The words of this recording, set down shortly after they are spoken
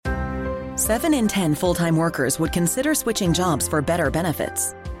7 in 10 full-time workers would consider switching jobs for better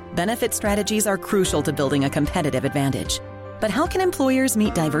benefits. Benefit strategies are crucial to building a competitive advantage. But how can employers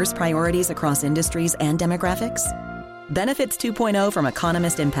meet diverse priorities across industries and demographics? Benefits 2.0 from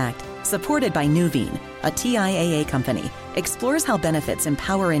Economist Impact, supported by Nuveen, a TIAA company, explores how benefits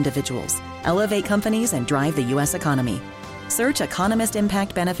empower individuals, elevate companies, and drive the U.S. economy. Search Economist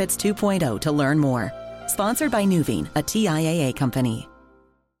Impact Benefits 2.0 to learn more. Sponsored by Nuveen, a TIAA company.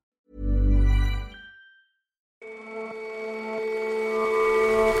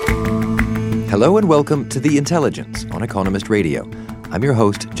 Hello and welcome to The Intelligence on Economist Radio. I'm your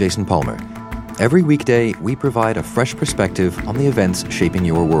host, Jason Palmer. Every weekday, we provide a fresh perspective on the events shaping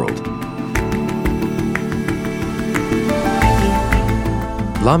your world.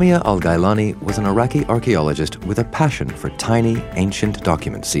 Lamia Al-Gailani was an Iraqi archaeologist with a passion for tiny, ancient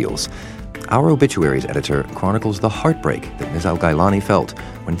document seals. Our obituaries editor chronicles the heartbreak that Ms. Al-Gailani felt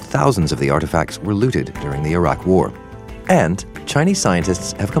when thousands of the artifacts were looted during the Iraq War. And Chinese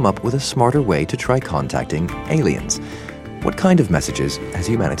scientists have come up with a smarter way to try contacting aliens. What kind of messages has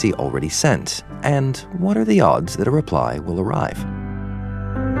humanity already sent? And what are the odds that a reply will arrive?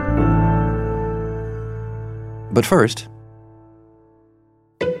 But first,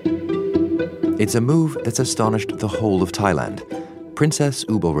 it's a move that's astonished the whole of Thailand. Princess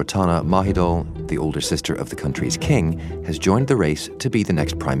Ubelratana Mahidol, the older sister of the country's king, has joined the race to be the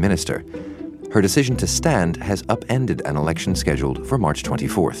next prime minister. Her decision to stand has upended an election scheduled for March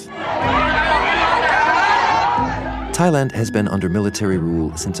 24th. Thailand has been under military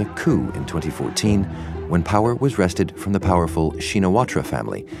rule since a coup in 2014, when power was wrested from the powerful Shinawatra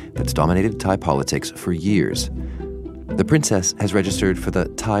family that's dominated Thai politics for years. The princess has registered for the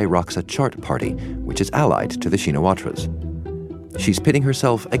Thai Raksa Chart Party, which is allied to the Shinawatras. She's pitting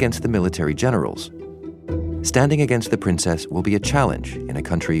herself against the military generals. Standing against the princess will be a challenge in a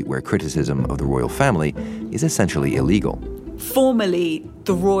country where criticism of the royal family is essentially illegal. Formally,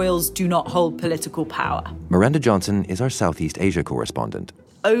 the royals do not hold political power. Miranda Johnson is our Southeast Asia correspondent.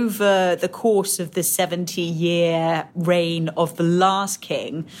 Over the course of the 70-year reign of the last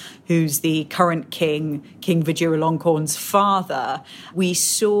king, who's the current king, King Vajiralongkorn's father, we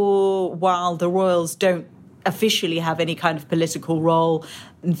saw, while the royals don't officially have any kind of political role,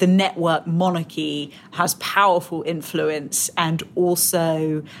 the network monarchy has powerful influence, and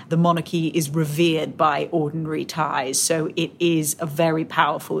also the monarchy is revered by ordinary Thais. So it is a very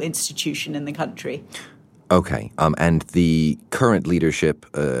powerful institution in the country. Okay, and the current leadership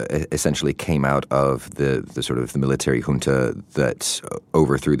essentially came out of the sort of the military junta that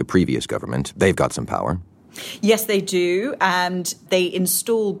overthrew the previous government. They've got some power. Yes, they do. And they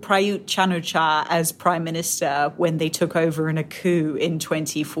installed Prayut Chan-o-cha as prime minister when they took over in a coup in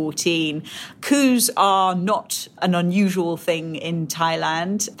 2014. Coups are not an unusual thing in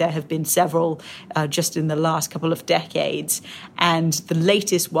Thailand. There have been several just in the last couple of decades. And the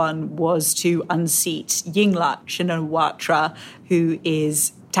latest one was to unseat Yingluck Shinawatra, who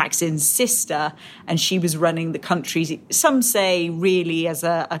is Thaksin's sister, and she was running the country, some say really as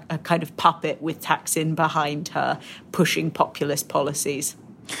a kind of puppet with Thaksin behind her, pushing populist policies.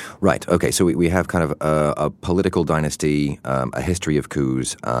 Right, okay, so we have kind of a political dynasty, a history of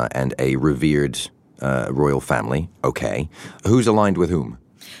coups, and a revered royal family. Okay. Who's aligned with whom?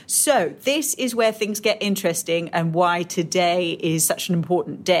 So this is where things get interesting and why today is such an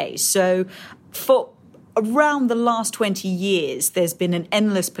important day. So for around the last 20 years, there's been an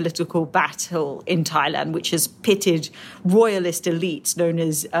endless political battle in Thailand, which has pitted royalist elites known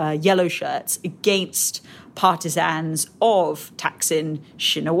as yellow shirts against partisans of Thaksin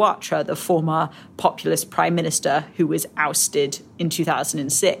Shinawatra, the former populist prime minister who was ousted in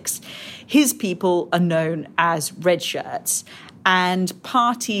 2006. His people are known as red shirts, and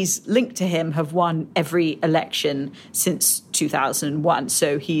parties linked to him have won every election since 2001.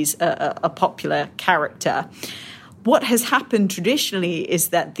 So he's a popular character. What has happened traditionally is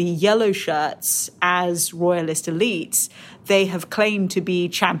that the yellow shirts, as royalist elites, they have claimed to be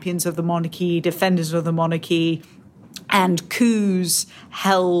champions of the monarchy, defenders of the monarchy, and coups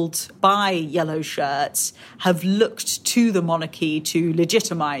held by yellow shirts have looked to the monarchy to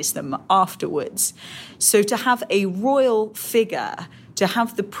legitimize them afterwards. So to have a royal figure, to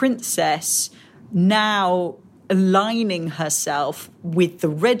have the princess now aligning herself with the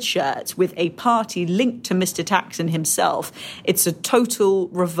red shirts, with a party linked to Mr. Thaksin himself, it's a total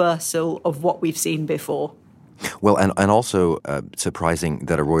reversal of what we've seen before. Well, and also surprising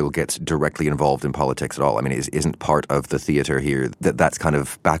that a royal gets directly involved in politics at all. I mean, isn't part of the theatre here that's kind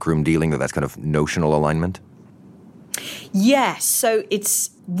of backroom dealing, that's kind of notional alignment? Yes, so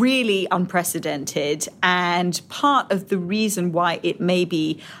it's really unprecedented. And part of the reason why it may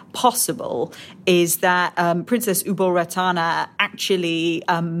be possible is that Princess Ubolratana actually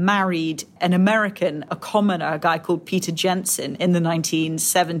married an American, a commoner, a guy called Peter Jensen in the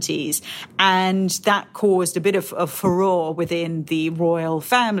 1970s. And that caused a bit of a furore within the royal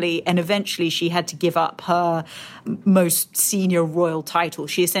family. And eventually she had to give up her most senior royal title.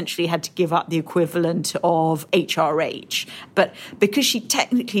 She essentially had to give up the equivalent of HRH. But because she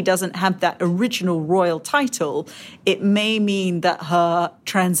technically doesn't have that original royal title, it may mean that her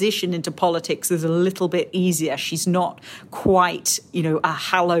transition into politics is a little bit easier. She's not quite, a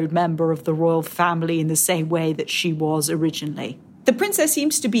hallowed member of the royal family in the same way that she was originally. The princess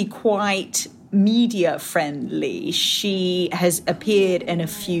seems to be quite media friendly. She has appeared in a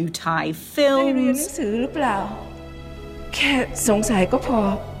few Thai films.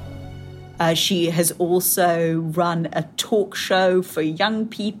 She has also run a talk show for young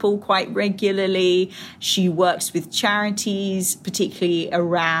people quite regularly. She works with charities, particularly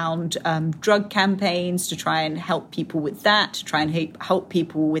around drug campaigns, to try and help people with that, to try and help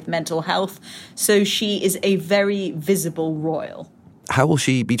people with mental health. So she is a very visible royal. How will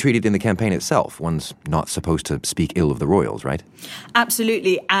she be treated in the campaign itself? One's not supposed to speak ill of the royals, right?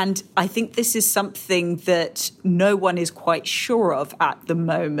 Absolutely. And I think this is something that no one is quite sure of at the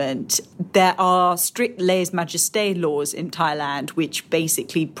moment. There are strict lèse-majesté laws in Thailand which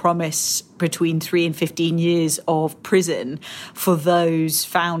basically promise between 3 and 15 years of prison for those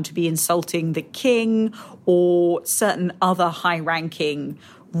found to be insulting the king or certain other high-ranking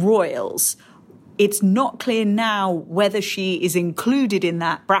royals. It's not clear now whether she is included in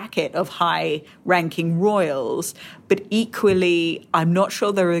that bracket of high-ranking royals, but equally, I'm not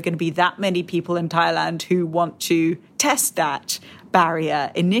sure there are going to be that many people in Thailand who want to test that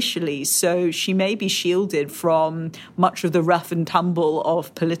barrier initially. So she may be shielded from much of the rough and tumble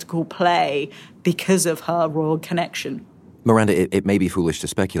of political play because of her royal connection. Miranda, it may be foolish to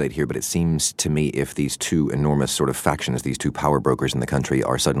speculate here, but it seems to me if these two enormous sort of factions, these two power brokers in the country,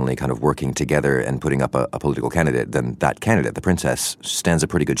 are suddenly kind of working together and putting up a political candidate, then that candidate, the princess, stands a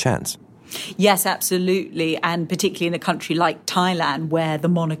pretty good chance. Yes, absolutely, and particularly in a country like Thailand where the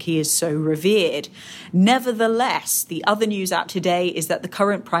monarchy is so revered. Nevertheless, the other news out today is that the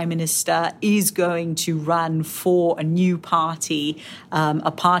current Prime Minister is going to run for a new party,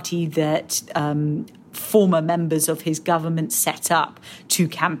 a party that former members of his government set up to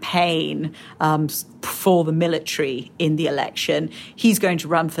campaign for the military in the election. He's going to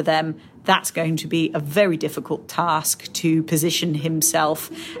run for them. That's going to be a very difficult task to position himself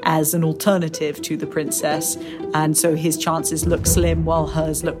as an alternative to the princess. And so his chances look slim while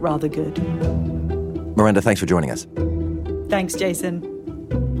hers look rather good. Miranda, thanks for joining us. Thanks, Jason.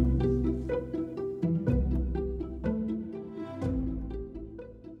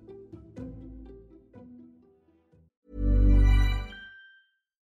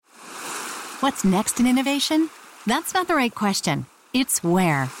 What's next in innovation? That's not the right question. It's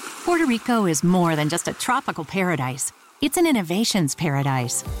where. Puerto Rico is more than just a tropical paradise. It's an innovations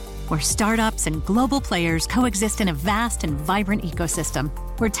paradise, where startups and global players coexist in a vast and vibrant ecosystem,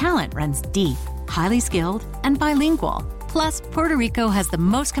 where talent runs deep, highly skilled, and bilingual. Plus, Puerto Rico has the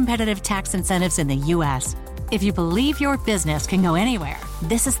most competitive tax incentives in the U.S. If you believe your business can go anywhere,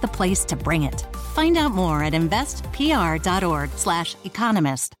 this is the place to bring it. Find out more at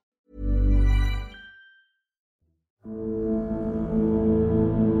investpr.org/economist.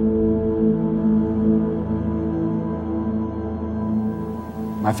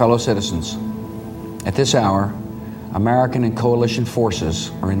 My fellow citizens, at this hour, American and coalition forces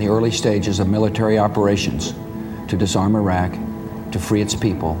are in the early stages of military operations to disarm Iraq, to free its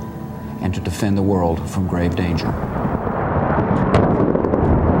people, and to defend the world from grave danger.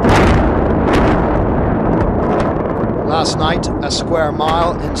 Last night, a square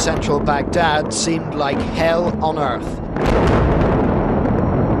mile in central Baghdad seemed like hell on earth.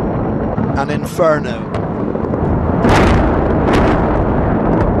 An inferno.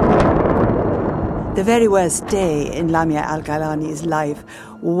 The very worst day in Lamia Al-Gailani's life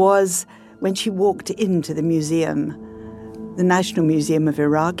was when she walked into the museum, the National Museum of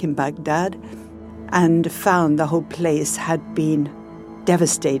Iraq in Baghdad, and found the whole place had been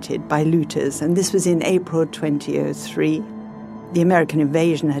devastated by looters. And this was in April 2003. The American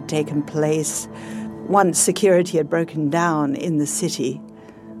invasion had taken place. Once security had broken down in the city,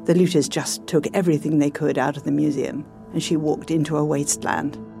 the looters just took everything they could out of the museum, and she walked into a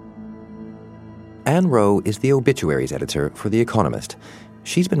wasteland. Anne Rowe is the obituaries editor for The Economist.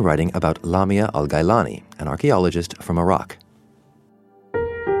 She's been writing about Lamia Al-Gailani, an archaeologist from Iraq.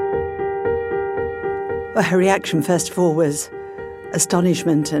 Well, her reaction, first of all, was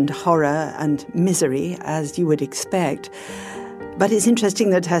astonishment and horror and misery, as you would expect. But it's interesting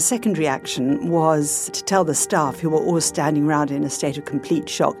that her second reaction was to tell the staff, who were all standing around in a state of complete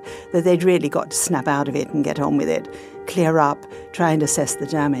shock, that they'd really got to snap out of it and get on with it, clear up, try and assess the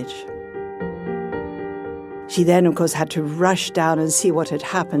damage. She then, of course, had to rush down and see what had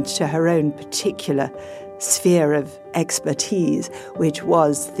happened to her own particular sphere of expertise, which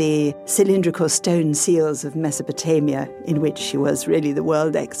was the cylindrical stone seals of Mesopotamia, in which she was really the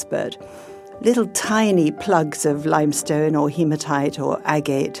world expert. Little tiny plugs of limestone or hematite or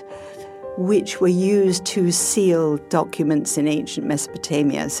agate, which were used to seal documents in ancient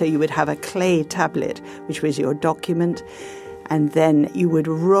Mesopotamia. So you would have a clay tablet, which was your document, and then you would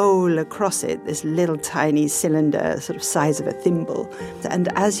roll across it this little tiny cylinder, sort of size of a thimble. And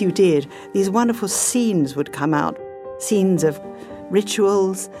as you did, these wonderful scenes would come out, scenes of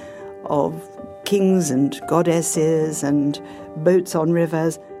rituals, of kings and goddesses and boats on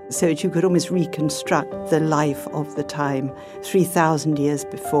rivers, so that you could almost reconstruct the life of the time 3,000 years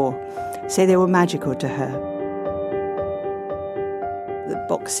before. So they were magical to her. The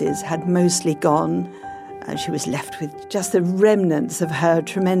boxes had mostly gone. She was left with just the remnants of her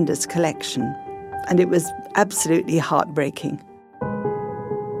tremendous collection. And it was absolutely heartbreaking.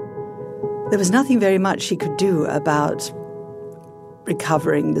 There was nothing very much she could do about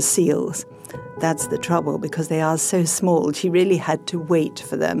recovering the seals. That's the trouble, because they are so small. She really had to wait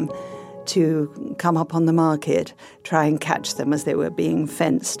for them to come up on the market, try and catch them as they were being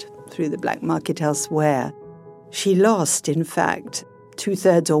fenced through the black market elsewhere. She lost, in fact,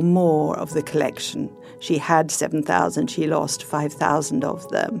 2/3 or more of the collection. She had 7,000, she lost 5,000 of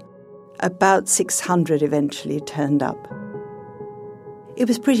them. About 600 eventually turned up. It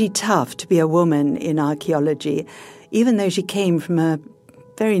was pretty tough to be a woman in archaeology, even though she came from a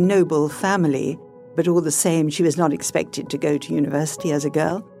very noble family, but all the same, she was not expected to go to university as a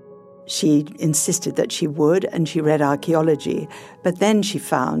girl. She insisted that she would, and she read archaeology, but then she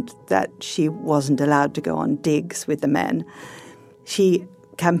found that she wasn't allowed to go on digs with the men. She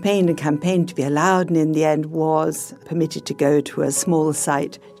campaigned and campaigned to be allowed, and in the end was permitted to go to a small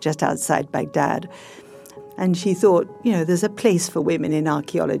site just outside Baghdad. And she thought, there's a place for women in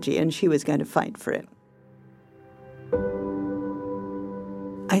archaeology, and she was going to fight for it.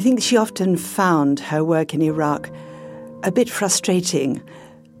 I think she often found her work in Iraq a bit frustrating,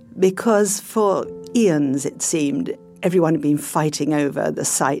 because for eons, it seemed, everyone had been fighting over the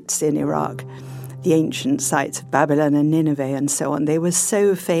sites in Iraq, the ancient sites of Babylon and Nineveh and so on. They were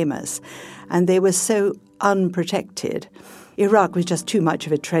so famous and they were so unprotected. Iraq was just too much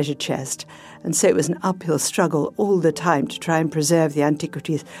of a treasure chest, and so it was an uphill struggle all the time to try and preserve the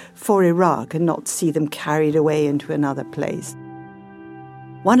antiquities for Iraq and not see them carried away into another place.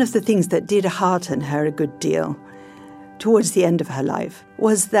 One of the things that did hearten her a good deal towards the end of her life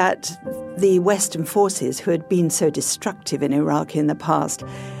was that the Western forces, who had been so destructive in Iraq in the past,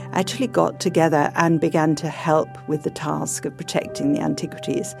 actually got together and began to help with the task of protecting the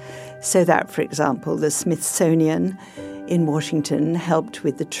antiquities. So that, for example, the Smithsonian in Washington helped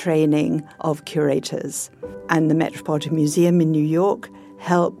with the training of curators, and the Metropolitan Museum in New York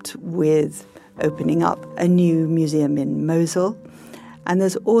helped with opening up a new museum in Mosul. And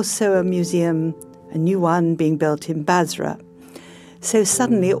there's also a museum, a new one being built in Basra. So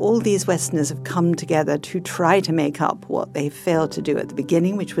suddenly all these Westerners have come together to try to make up what they failed to do at the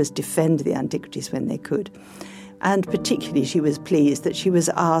beginning, which was defend the antiquities when they could. And particularly she was pleased that she was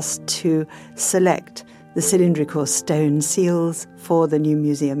asked to select the cylindrical stone seals for the new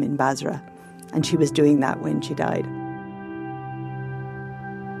museum in Basra. And she was doing that when she died.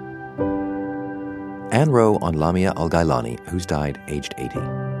 Anne Rowe on Lamia al-Gailani, who's died aged 80.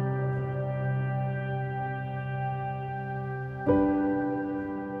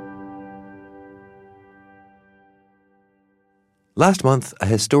 Last month, a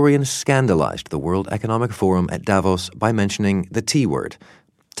historian scandalized the World Economic Forum at Davos by mentioning the T word,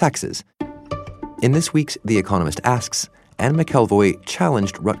 taxes. In this week's The Economist Asks, Anne McElvoy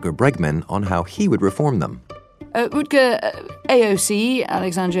challenged Rutger Bregman on how he would reform them. Rutger, AOC,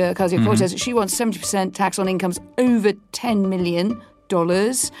 Alexandria Ocasio-Cortez, she wants 70% tax on incomes over $10 million.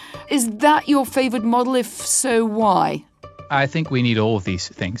 Is that your favoured model? If so, why? I think we need all of these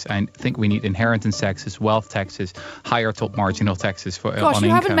things. I think we need inheritance taxes, wealth taxes, higher top marginal taxes for on income.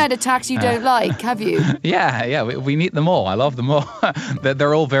 Haven't met a tax you don't like, have you? Yeah, we need them all. I love them all.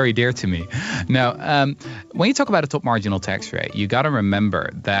 They're all very dear to me. Now, when you talk about a top marginal tax rate, you got to remember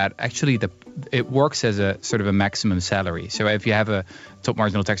that actually the it works as a sort of a maximum salary. So if you have a top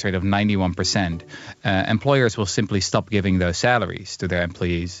marginal tax rate of 91%, employers will simply stop giving those salaries to their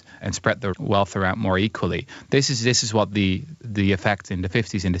employees and spread their wealth around more equally. This is what the effect in the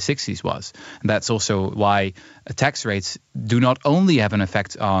 50s and the 60s was. And that's also why tax rates do not only have an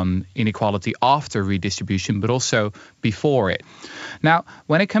effect on inequality after redistribution, but also before it. Now,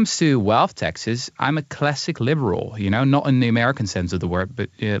 when it comes to wealth taxes, I'm a classic liberal, not in the American sense of the word, but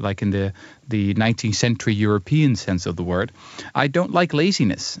like in the 19th century European sense of the word. I don't like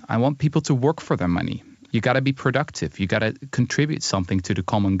laziness. I want people to work for their money. You got to be productive. You got to contribute something to the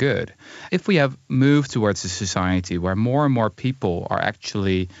common good. If we have moved towards a society where more and more people are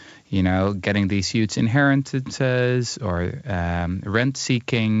actually, getting these huge inheritances or rent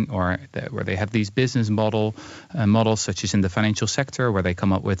seeking, or where they have these business models, such as in the financial sector, where they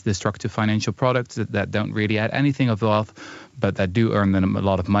come up with destructive financial products that don't really add anything of wealth, but that do earn them a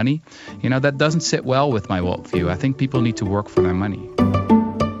lot of money. That doesn't sit well with my worldview. I think people need to work for their money.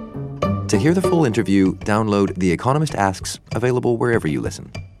 To hear the full interview, download The Economist Asks, available wherever you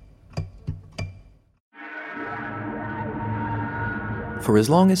listen. For as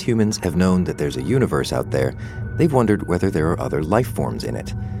long as humans have known that there's a universe out there, they've wondered whether there are other life forms in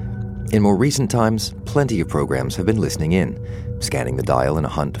it. In more recent times, plenty of programs have been listening in, scanning the dial in a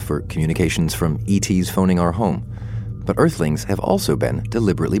hunt for communications from ETs phoning our home. But Earthlings have also been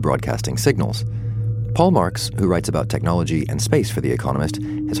deliberately broadcasting signals. Paul Marks, who writes about technology and space for The Economist,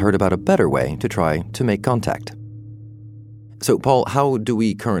 has heard about a better way to try to make contact. So, Paul, how do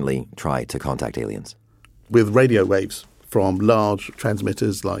we currently try to contact aliens? With radio waves from large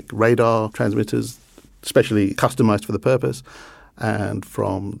transmitters like radar transmitters, especially customized for the purpose, and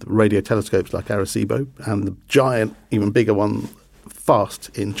from radio telescopes like Arecibo, and the giant, even bigger one,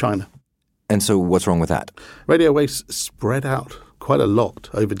 FAST in China. And so what's wrong with that? Radio waves spread out quite a lot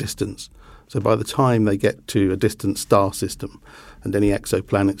over distance. So by the time they get to a distant star system and any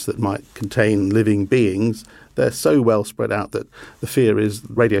exoplanets that might contain living beings, they're so well spread out that the fear is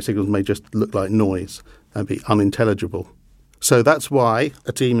radio signals may just look like noise and be unintelligible. So that's why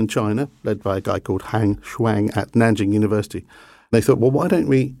a team in China, led by a guy called Hang Shuang at Nanjing University, they thought, well, why don't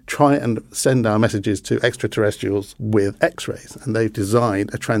we try and send our messages to extraterrestrials with X-rays? And they've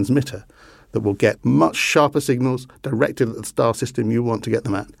designed a transmitter that will get much sharper signals directed at the star system you want to get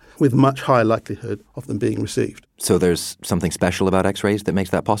them at, with much higher likelihood of them being received. So there's something special about X-rays that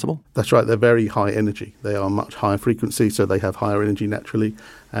makes that possible? That's right. They're very high energy. They are much higher frequency, so they have higher energy naturally,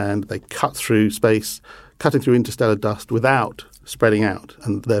 and they cut through space, cutting through interstellar dust without spreading out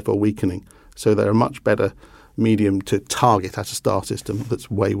and therefore weakening. So they're a much better medium to target at a star system that's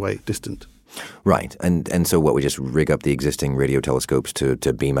way, way distant. Right. And so what, we just rig up the existing radio telescopes to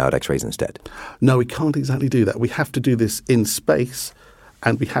beam out X-rays instead? No, we can't exactly do that. We have to do this in space,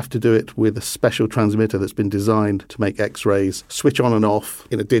 and we have to do it with a special transmitter that's been designed to make X-rays switch on and off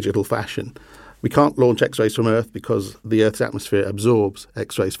in a digital fashion. We can't launch X-rays from Earth because the Earth's atmosphere absorbs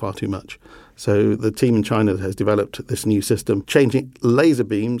X-rays far too much. So the team in China has developed this new system, changing laser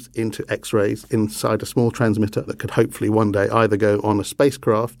beams into X-rays inside a small transmitter that could hopefully one day either go on a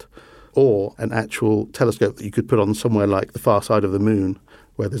spacecraft or an actual telescope that you could put on somewhere like the far side of the moon,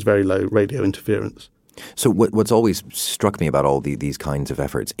 where there's very low radio interference. So what's always struck me about all these kinds of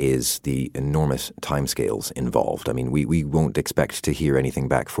efforts is the enormous timescales involved. I mean, we won't expect to hear anything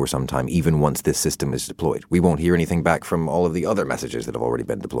back for some time, even once this system is deployed. We won't hear anything back from all of the other messages that have already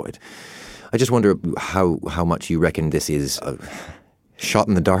been deployed. I just wonder how much you reckon this is a shot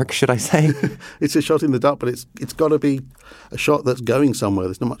in the dark, should I say? It's a shot in the dark, but it's got to be a shot that's going somewhere.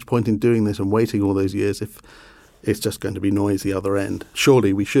 There's not much point in doing this and waiting all those years if it's just going to be noise the other end.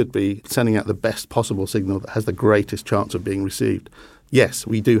 Surely we should be sending out the best possible signal that has the greatest chance of being received. Yes,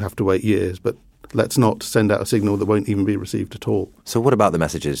 we do have to wait years, but let's not send out a signal that won't even be received at all. So what about the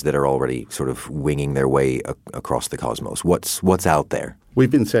messages that are already sort of winging their way across the cosmos? What's out there?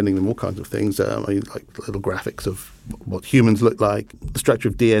 We've been sending them all kinds of things, like little graphics of what humans look like, the structure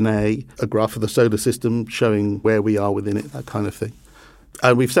of DNA, a graph of the solar system showing where we are within it, that kind of thing.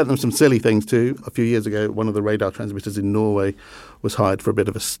 And we've sent them some silly things too. A few years ago, one of the radar transmitters in Norway was hired for a bit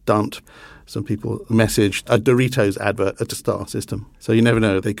of a stunt. Some people messaged a Doritos advert at a star system. So you never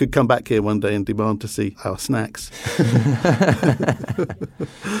know. They could come back here one day and demand to see our snacks.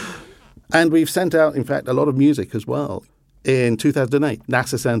 And we've sent out, in fact, a lot of music as well. In 2008,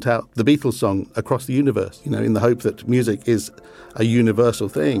 NASA sent out the Beatles song across the universe, in the hope that music is a universal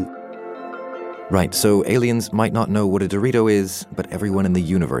thing. Right, so aliens might not know what a Dorito is, but everyone in the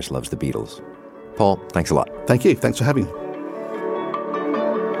universe loves the Beatles. Paul, thanks a lot. Thank you. Thanks for having me.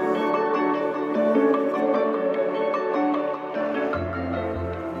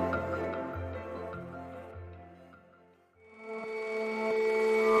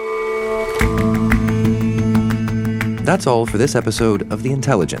 That's all for this episode of The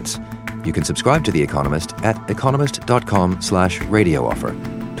Intelligence. You can subscribe to The Economist at economist.com/radio offer.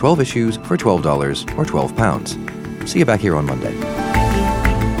 12 issues for $12 or £12. See you back here on Monday.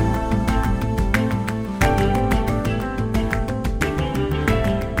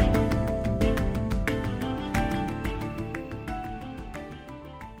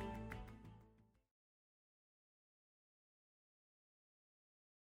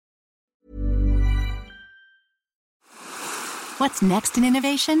 What's next in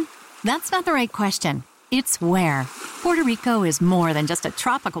innovation? That's not the right question. It's where. Puerto Rico is more than just a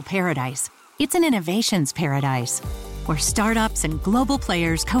tropical paradise. It's an innovations paradise, where startups and global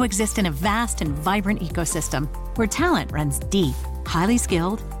players coexist in a vast and vibrant ecosystem, where talent runs deep, highly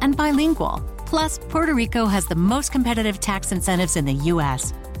skilled, and bilingual. Plus, Puerto Rico has the most competitive tax incentives in the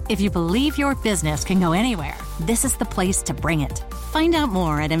U.S. If you believe your business can go anywhere, this is the place to bring it. Find out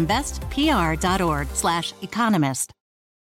more at investpr.org/economist.